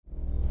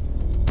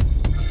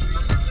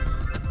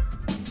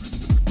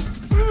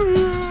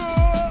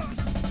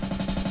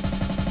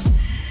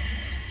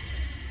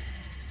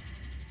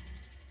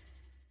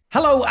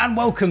Hello and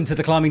welcome to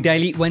the Climbing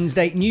Daily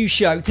Wednesday news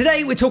show.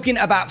 Today we're talking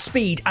about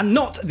speed and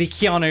not the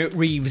Keanu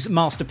Reeves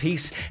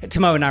masterpiece,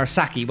 Tomoe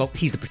Narasaki. Well,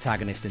 he's the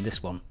protagonist in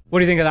this one. What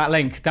do you think of that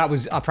link?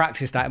 I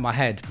practiced that in my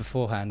head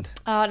beforehand.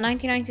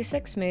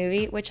 1996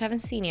 movie, which I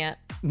haven't seen yet.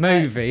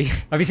 Movie?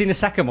 Have you seen the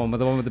second one,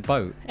 the one with the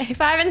boat? If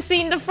I haven't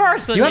seen the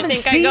first one, you haven't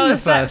seen the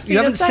first. You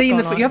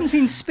haven't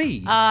seen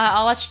Speed.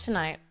 I'll watch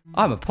tonight.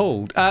 I'm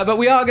appalled. But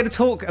we are going to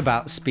talk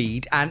about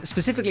speed and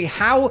specifically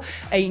how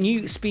a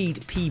new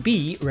speed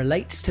PB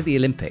relates to the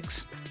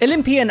Olympics.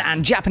 Olympian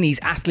and Japanese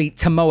athlete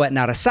Tomoe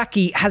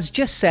Narasaki has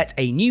just set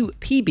a new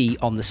PB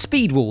on the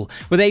speed wall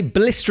with a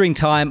blistering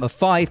time of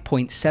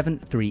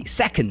 5.73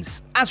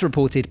 seconds, as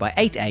reported by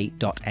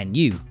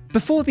 8a.nu.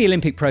 Before the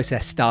Olympic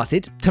process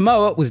started,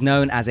 Tomoe was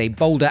known as a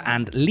boulder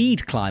and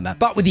lead climber,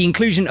 but with the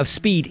inclusion of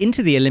speed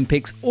into the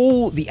Olympics,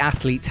 all the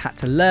athletes had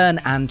to learn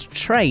and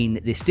train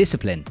this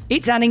discipline.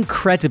 It's an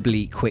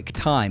incredibly quick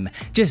time,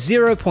 just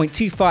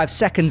 0.25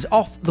 seconds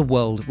off the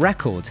world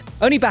record.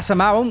 Only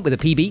Basamawan with a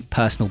PB,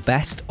 personal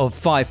best, of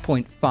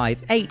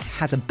 5.58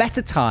 has a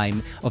better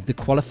time of the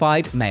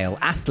qualified male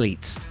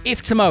athletes.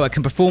 If Tomoe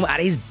can perform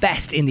at his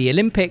best in the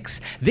Olympics,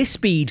 this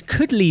speed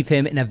could leave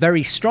him in a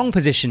very strong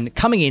position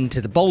coming into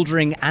the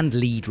bouldering and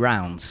lead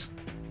rounds.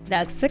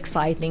 That's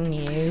exciting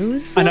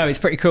news. I know, it's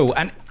pretty cool.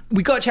 And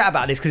we got to chat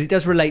about this because it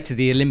does relate to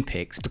the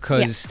Olympics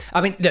because,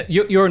 I mean, look,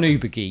 you're an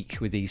uber geek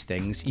with these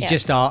things. You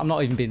just are. I'm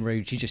not even being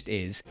rude. You just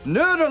is.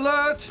 Nerd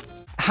alert!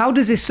 How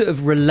does this sort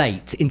of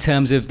relate in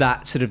terms of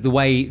that sort of the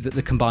way that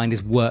the combined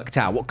is worked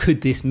out? What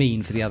could this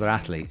mean for the other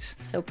athletes?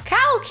 So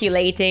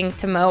calculating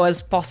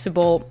Tomoe's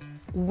possible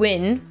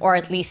win, or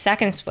at least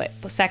second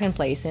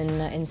place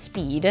in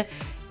speed,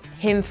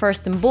 him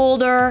first in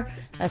boulder,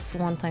 that's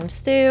 1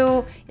 times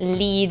 2.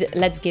 Lead,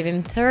 let's give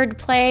him third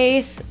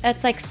place.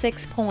 That's like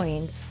 6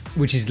 points.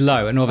 Which is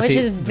low, and obviously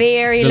which is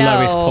very the low.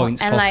 lowest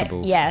points and possible.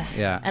 Like, yes.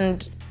 Yeah.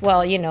 And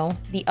well, you know,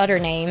 the other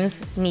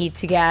names need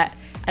to get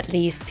at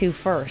least 2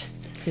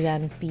 firsts to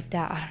then beat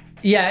that.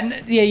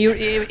 Yeah,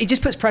 it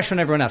just puts pressure on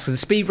everyone else because the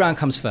speed round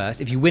comes first.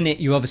 If you win it,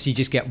 you obviously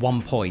just get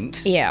 1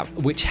 point. Yeah.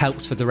 Which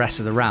helps for the rest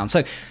of the round.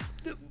 So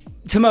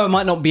Tomoe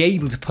might not be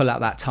able to pull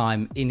out that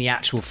time in the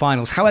actual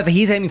finals. However,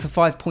 he's aiming for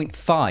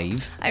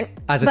 5.5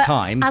 as a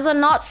time. As a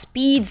not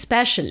speed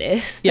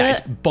specialist. Yeah,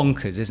 it's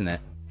bonkers, isn't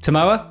it?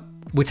 Tomoe,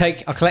 we'll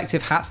take our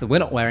collective hats that we're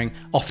not wearing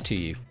off to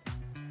you.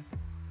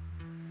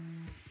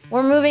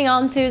 We're moving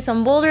on to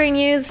some bouldering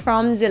news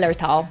from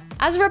Zillertal.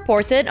 As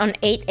reported on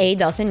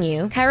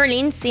 8a.nu,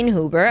 Caroline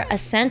Sinhuber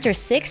ascended her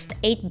 6th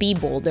 8B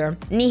boulder,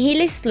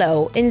 Nihilis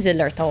Low in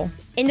Zillertal.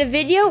 In the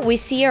video, we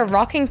see her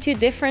rocking 2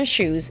 different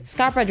shoes,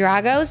 Scarpa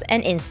Dragos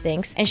and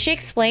Instincts, and she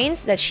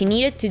explains that she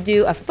needed to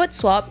do a foot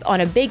swap on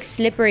a big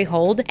slippery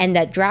hold and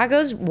that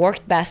Dragos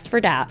worked best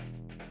for that.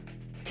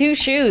 2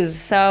 shoes,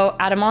 so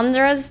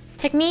Adamandra's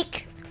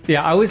technique.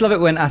 Yeah, I always love it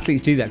when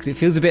athletes do that because it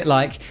feels a bit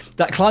like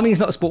that climbing is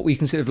not a sport where you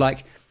can sort of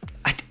like,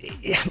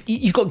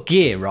 you've got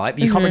gear, right?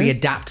 But you can't really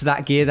adapt to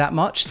that gear that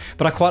much.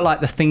 But I quite like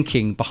the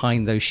thinking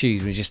behind those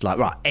shoes. It's just like,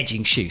 right,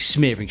 edging shoe,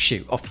 smearing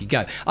shoe, off you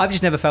go. I've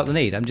just never felt the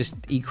need. I'm just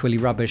equally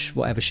rubbish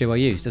whatever shoe I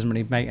use. Doesn't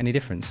really make any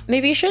difference.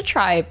 Maybe you should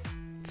try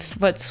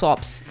foot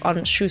swaps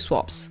on shoe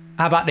swaps.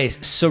 How about this?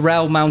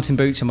 Sorel mountain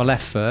boots on my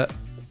left foot,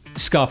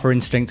 Scarpa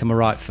Instinct on my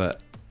right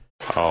foot.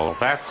 Oh,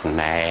 that's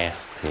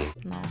nasty.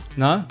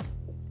 No?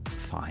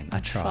 Fine, I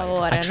tried.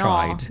 Oh, I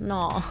tried.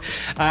 No.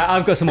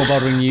 I've got some more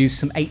bouldering news,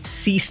 some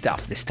 8C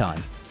stuff this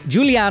time.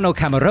 Giuliano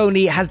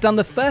Cameroni has done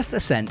the first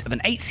ascent of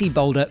an 8C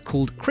boulder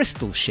called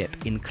Crystal Ship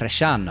in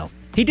Cresciano.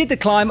 He did the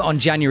climb on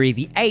January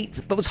the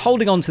 8th, but was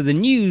holding on to the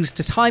news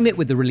to time it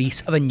with the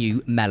release of a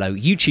new Mellow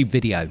YouTube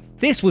video.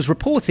 This was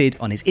reported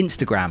on his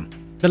Instagram.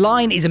 The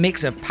line is a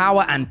mix of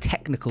power and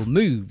technical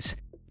moves.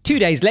 2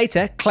 days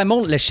later,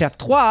 Clément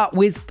Lechartrois,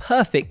 with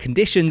perfect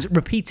conditions,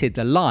 repeated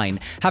the line,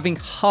 having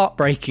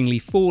heartbreakingly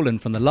fallen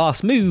from the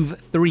last move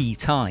 3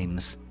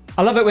 times.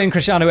 I love it when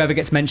Cresciano ever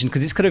gets mentioned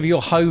because it's kind of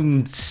your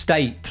home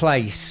state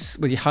place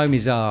where your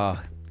homies are,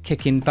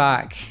 kicking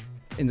back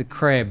in the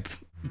crib.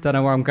 Don't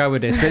know where I'm going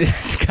with this, but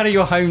it's kind of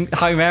your home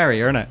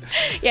area, isn't it?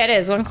 Yeah, it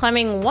is. When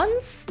climbing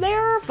once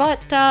there,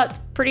 but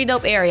pretty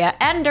dope area.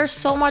 And there's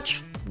so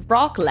much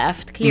rock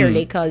left,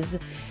 clearly, because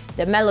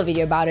the Mellow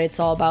video about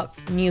it's all about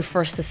new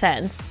first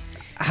ascents.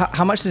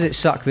 How much does it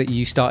suck that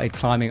you started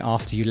climbing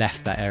after you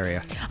left that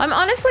area? I'm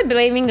honestly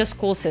blaming the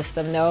school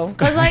system though,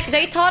 because like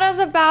they taught us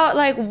about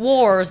like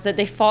wars that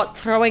they fought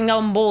throwing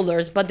down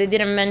boulders, but they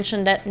didn't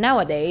mention that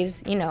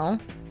nowadays, you know,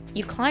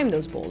 you climb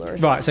those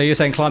boulders. Right, so you're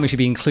saying climbing should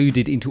be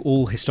included into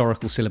all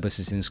historical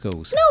syllabuses in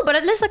schools? No, but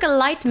at least like a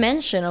light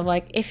mention of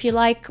like, if you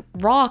like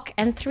rock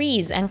and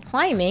threes and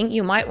climbing,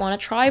 you might want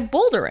to try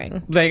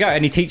bouldering. There you go.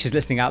 Any teachers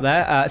listening out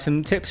there,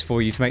 some tips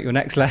for you to make your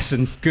next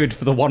lesson good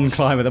for the one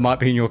climber that might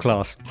be in your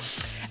class.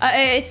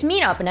 It's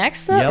me up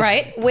next, Yes.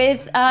 right?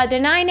 With the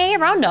 9A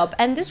roundup.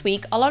 And this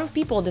week, a lot of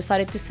people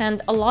decided to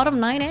send a lot of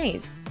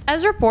 9As.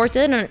 As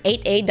reported on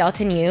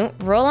 8a.nu,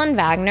 Roland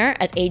Wagner,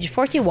 at age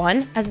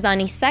 41, has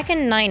done his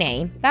second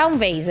 9A,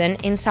 Baumwesen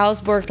in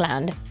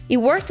Salzburgland. He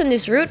worked on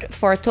this route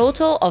for a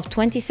total of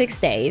 26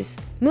 days.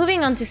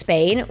 Moving on to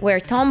Spain, where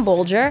Tom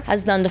Bolger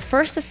has done the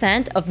first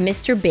ascent of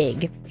Mr.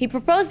 Big. He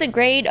proposed a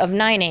grade of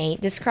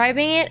 9A,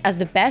 describing it as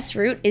the best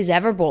route he's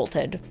ever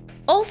bolted.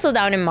 Also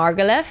down in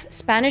Margalef,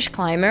 Spanish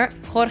climber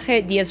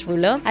Jorge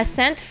Diaz-Rulo has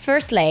sent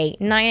First Lay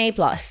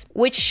 9A+,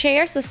 which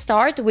shares the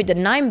start with the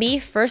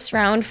 9B first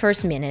round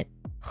first minute.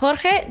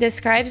 Jorge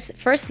describes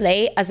First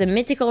Lay as a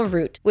mythical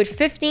route, with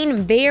 15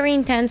 very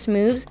intense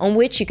moves on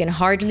which you can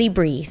hardly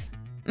breathe.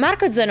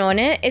 Marco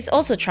Zanone is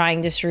also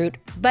trying this route,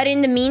 but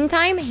in the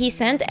meantime he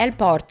sent El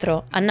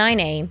Portro, a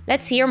 9A.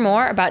 Let's hear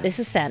more about this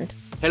ascent.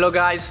 Hello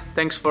guys,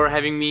 thanks for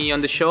having me on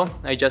the show.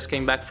 I just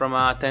came back from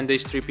a 10-day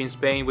trip in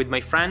Spain with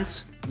my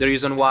friends. The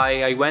reason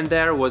why I went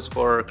there was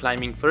for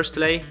climbing First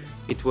Lay.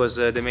 It was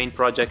the main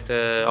project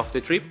of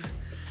the trip.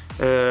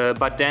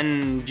 But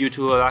then, due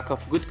to a lack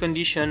of good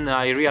condition,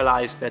 I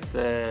realized that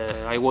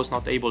I was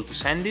not able to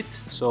send it.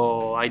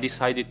 So I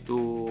decided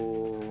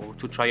to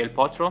try El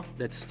Potro.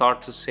 That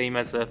starts the same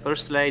as the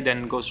First Lay,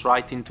 then goes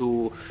right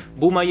into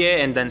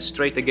Boumaye, and then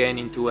straight again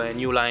into a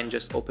new line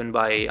just opened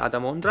by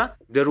Adam Ondra.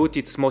 The route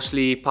is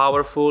mostly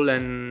powerful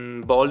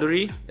and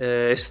bouldery,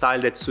 a style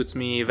that suits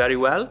me very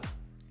well.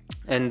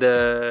 And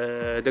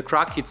the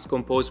crack, it's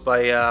composed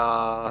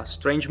by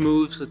strange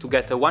moves to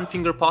get a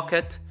one-finger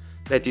pocket.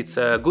 That it's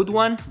a good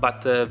one,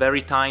 but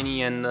very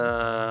tiny, and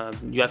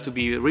you have to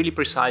be really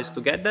precise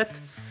to get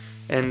that.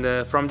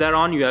 And from there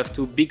on, you have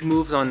to big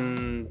moves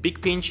on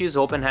big pinches,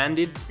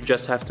 open-handed. You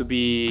just have to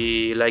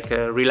be like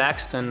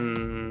relaxed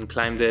and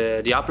climb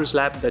the upper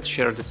slab that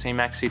share the same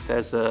exit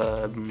as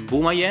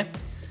Boumaye.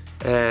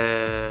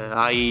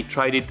 I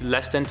tried it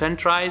less than 10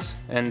 tries,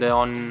 and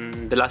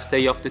on the last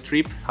day of the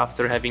trip,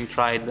 after having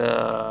tried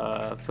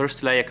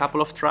First Lay a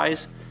couple of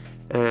tries,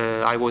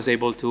 I was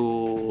able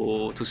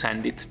to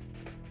send it.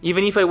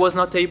 Even if I was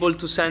not able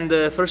to send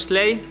the First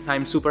Lay,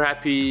 I'm super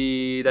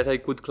happy that I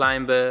could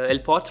climb El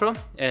Potro,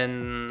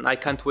 and I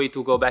can't wait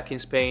to go back in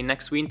Spain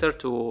next winter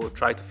to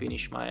try to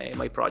finish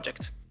my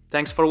project.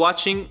 Thanks for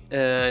watching,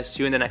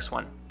 see you in the next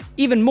one.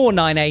 Even more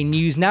 9A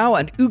news now,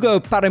 and Hugo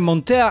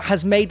Paramonteur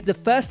has made the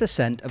first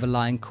ascent of a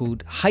line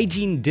called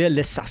Hygiene de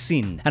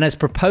l'Assassin and has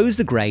proposed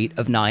a grade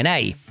of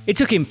 9A. It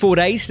took him 4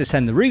 days to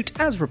send the route,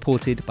 as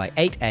reported by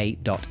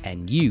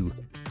 8A.nu.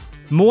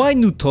 Moai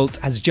Nutolt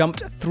has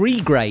jumped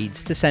 3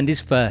 grades to send his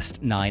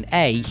first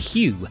 9A,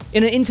 Hugh.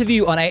 In an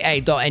interview on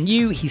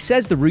 8A.nu, he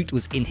says the route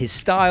was in his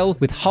style,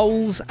 with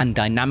holes and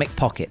dynamic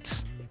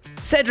pockets.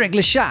 Cedric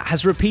Lechat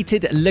has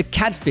repeated Le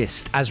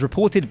Cadfist, as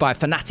reported by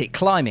Fanatic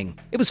Climbing.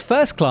 It was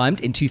first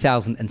climbed in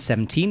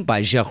 2017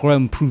 by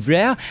Jérôme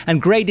Prouvaire and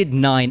graded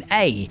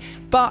 9A,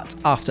 but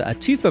after a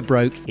tufa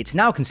broke, it's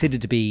now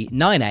considered to be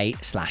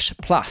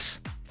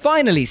 9A/plus.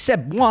 Finally,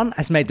 Seb 1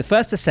 has made the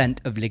first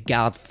ascent of Le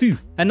Garde Fou,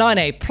 a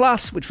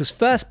 9A+, which was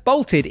first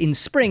bolted in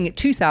spring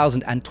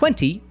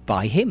 2020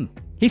 by him.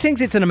 He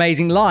thinks it's an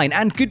amazing line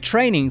and good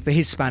training for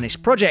his Spanish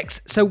projects,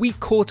 so we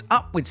caught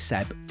up with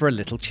Seb for a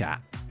little chat.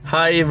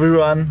 Hi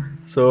everyone,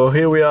 so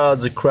here we are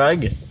at the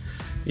crag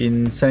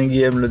in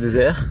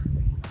Saint-Guilhem-le-Désert.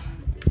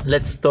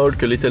 Let's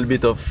talk a little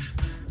bit of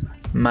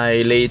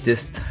my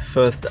latest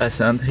first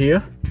ascent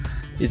here.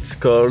 It's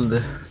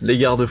called Les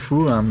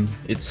Garde-Fous and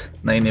it's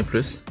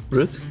 9A+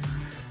 route.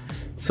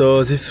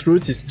 So this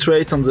route is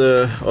straight on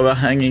the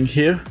overhanging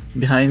here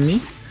behind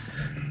me.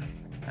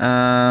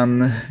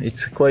 And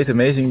it's quite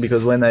amazing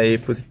because when I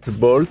put it to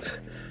bolt,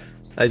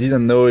 I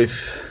didn't know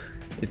if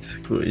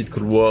it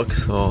could work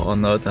or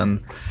not,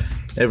 and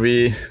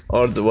every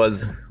hold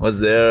was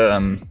there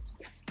and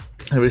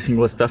everything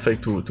was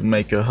perfect to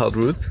make a hard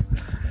route.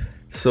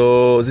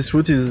 So this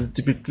route is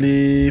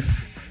typically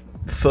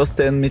first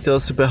 10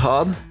 meters super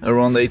hard,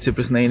 around 8A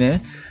plus 9A,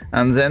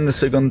 and then the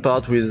second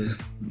part with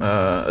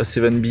a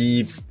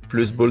 7B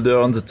plus boulder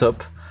on the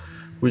top,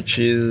 which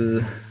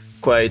is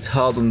quite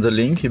hard on the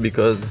link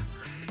because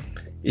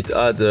it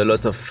had a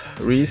lot of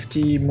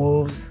risky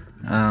moves,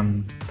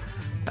 and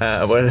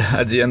well,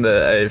 at the end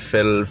I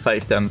fell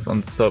 5 times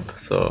on the top,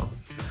 so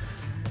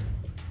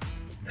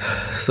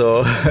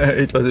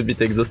it was a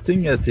bit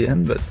exhausting at the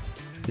end, but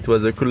it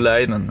was a cool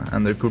line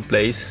and a cool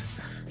place.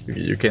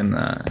 You can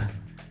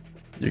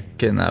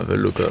have a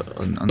look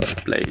on the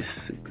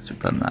place.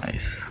 Super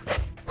nice.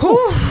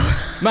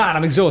 Man,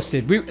 I'm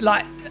exhausted.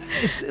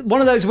 It's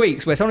one of those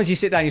weeks where sometimes you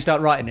sit down and you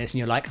start writing this and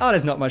you're like, oh,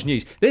 there's not much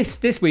news.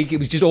 This week it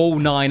was just all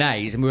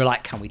 9As and we were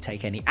like, can we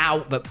take any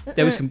out? But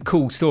there was some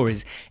cool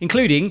stories,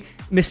 including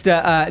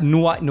Mr.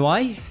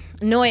 Noé.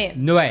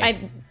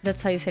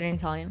 That's how you say it in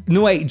Italian.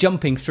 Noé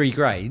jumping 3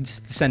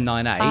 grades to send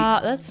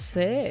 9A. That's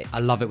sick. I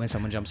love it when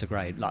someone jumps a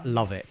grade.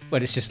 Love it.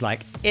 When it's just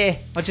like,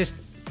 I'll just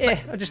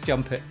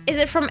jump it. Is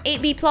it from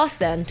 8B+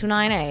 then to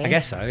 9A? I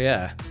guess so,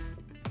 yeah.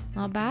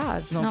 Not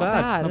bad. Not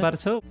bad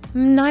at all.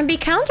 9B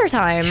counter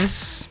time.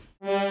 Yes.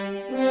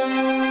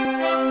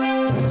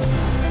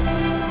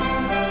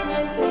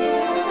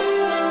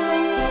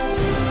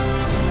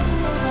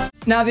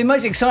 Now, the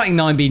most exciting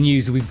 9B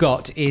news that we've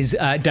got is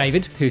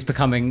David, who's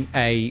becoming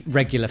a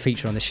regular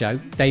feature on the show.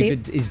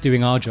 David is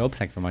doing our job.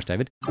 Thank you very much,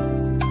 David.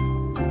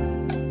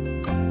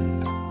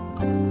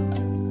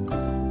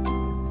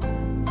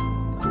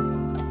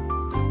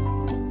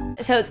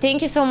 So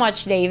thank you so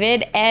much,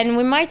 David. And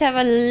we might have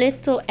a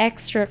little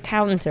extra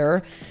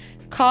counter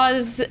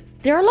because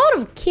there are a lot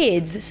of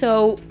kids.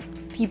 So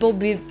people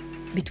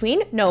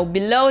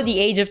below the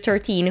age of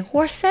 13 who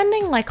are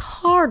sending like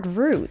hard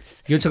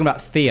routes. You're talking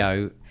about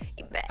Theo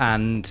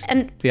and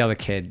the other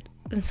kid.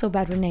 I'm so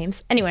bad with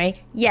names.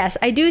 Anyway, yes,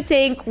 I do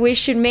think we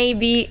should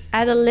maybe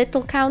add a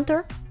little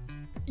counter.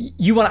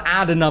 You want to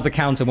add another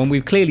counter when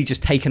we've clearly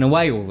just taken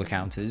away all the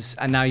counters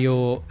and now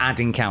you're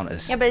adding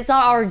counters. Yeah, but it's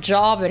not our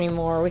job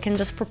anymore. We can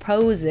just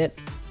propose it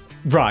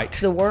Right.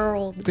 to the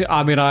world.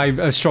 I mean,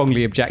 I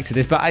strongly object to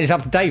this, but it's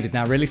up to David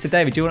now, really. So,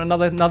 David, do you want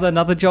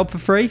another job for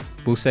free?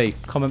 We'll see.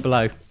 Comment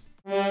below.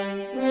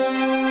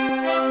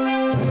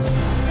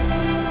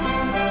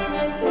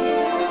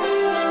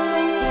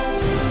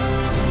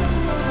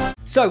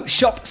 So,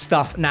 shop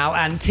stuff now.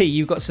 And T,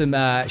 you've got some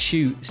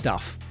shoe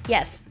stuff.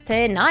 Yes,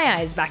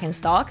 Tenaya is back in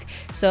stock,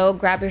 so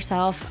grab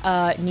yourself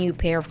a new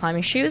pair of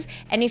climbing shoes.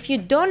 And if you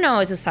don't know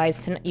how to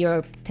size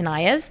your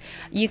Tenayas,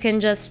 you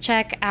can just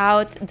check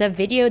out the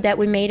video that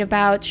we made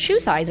about shoe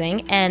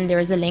sizing, and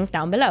there's a link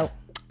down below.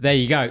 There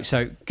you go.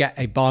 So get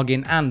a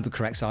bargain and the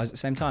correct size at the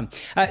same time.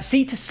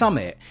 Sea to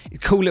Summit,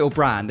 cool little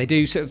brand. They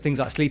do sort of things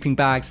like sleeping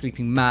bags,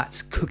 sleeping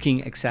mats,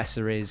 cooking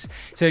accessories.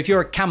 So if you're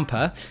a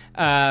camper,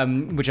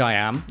 which I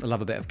am, I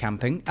love a bit of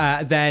camping,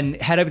 then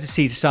head over to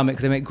Sea to Summit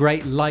because they make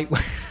great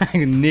lightweight. I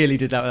nearly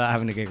did that without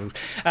having the giggles.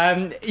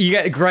 You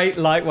get a great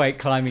lightweight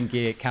climbing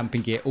gear,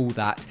 camping gear, all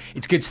that.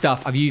 It's good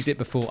stuff. I've used it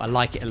before. I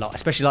like it a lot,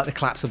 especially like the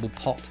collapsible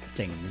pot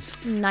things.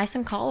 Nice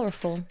and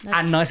colorful.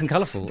 And nice and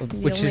colourful,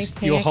 which only is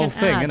thing your I whole can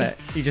thing, add. isn't it?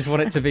 You just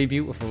want it to be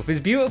beautiful. If it's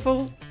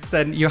beautiful,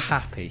 then you're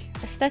happy.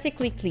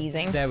 Aesthetically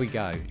pleasing. There we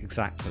go.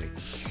 Exactly.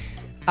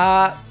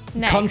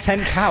 Next.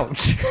 Content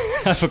couch.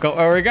 I forgot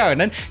where we're going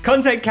then.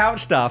 Content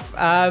couch stuff.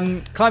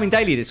 Climbing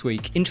Daily this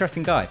week.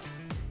 Interesting guy.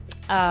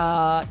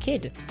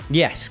 Kid.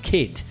 Yes,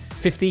 kid.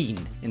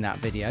 15 in that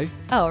video.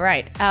 Oh,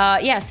 right.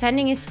 Yeah,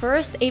 sending his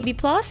first AB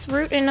Plus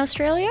route in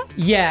Australia.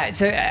 Yeah,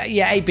 so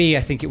AB I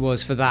think it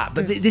was for that.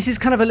 But this is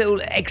kind of a little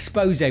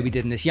expose we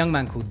did in this young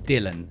man called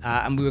Dylan.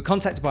 And we were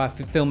contacted by a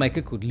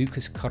filmmaker called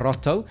Lucas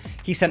Carotto.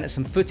 He sent us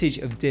some footage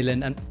of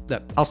Dylan. And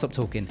look, I'll stop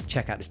talking.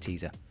 Check out this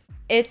teaser.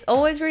 It's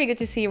always really good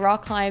to see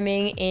rock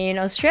climbing in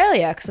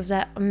Australia because of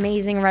that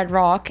amazing red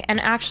rock. And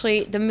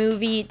actually, the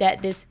movie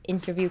that this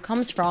interview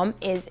comes from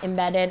is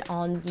embedded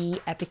on the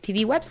Epic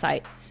TV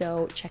website.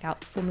 So check out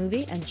the full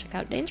movie and check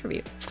out the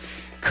interview.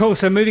 Cool.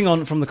 So moving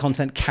on from the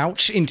content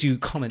couch into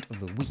comment of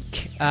the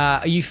week.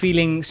 Are you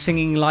feeling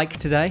singing like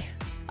today?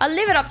 I'll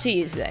leave it up to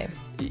you today.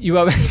 You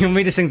want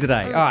me to sing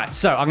today? All right.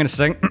 So I'm going to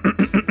sing.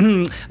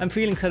 I'm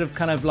feeling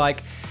kind of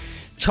like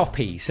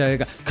choppy. So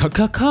comment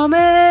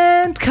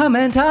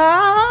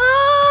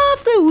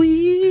of the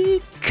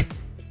week.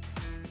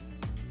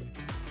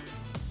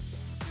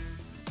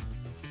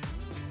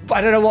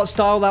 I don't know what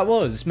style that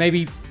was.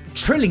 Maybe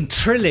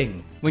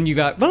trilling when you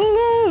go.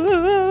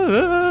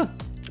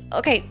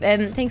 Okay,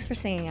 thanks for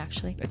singing,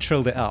 actually. I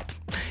trilled it up.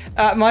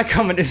 My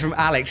comment is from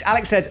Alex.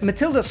 Alex said,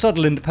 Matilda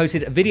Sutherland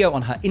posted a video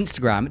on her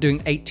Instagram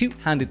doing a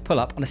two-handed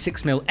pull-up on a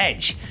 6mm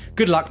edge.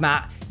 Good luck,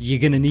 Matt. You're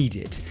going to need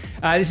it.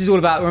 This is all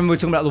about, remember we were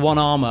talking about the one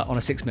armour on a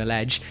 6mm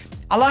edge.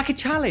 I like a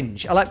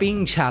challenge. I like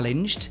being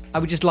challenged. I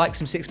would just like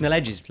some 6mm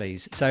edges,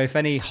 please. So if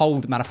any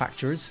hold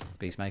manufacturers,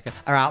 Beastmaker,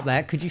 are out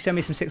there, could you send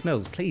me some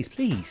 6mm?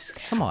 Please.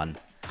 Come on.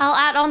 I'll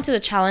add on to the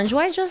challenge.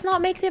 Why just not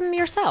make them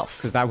yourself?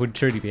 Because that would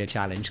truly be a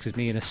challenge, because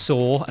me and a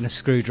saw and a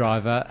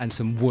screwdriver and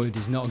some wood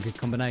is not a good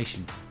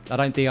combination. I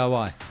don't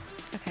DIY.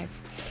 Okay.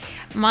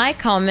 My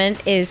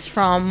comment is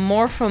from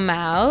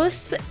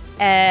Morphomouse,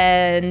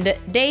 and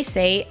they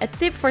say, a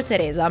tip for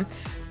Teresa.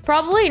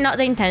 Probably not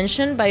the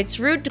intention, but it's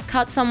rude to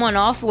cut someone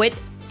off with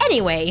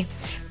anyway.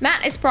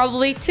 Matt is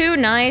probably too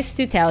nice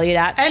to tell you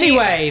that.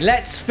 Anyway,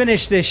 let's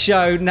finish this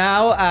show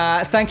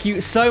now. Thank you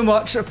so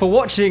much for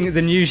watching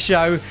the new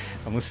show,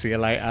 and we'll see you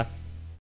later.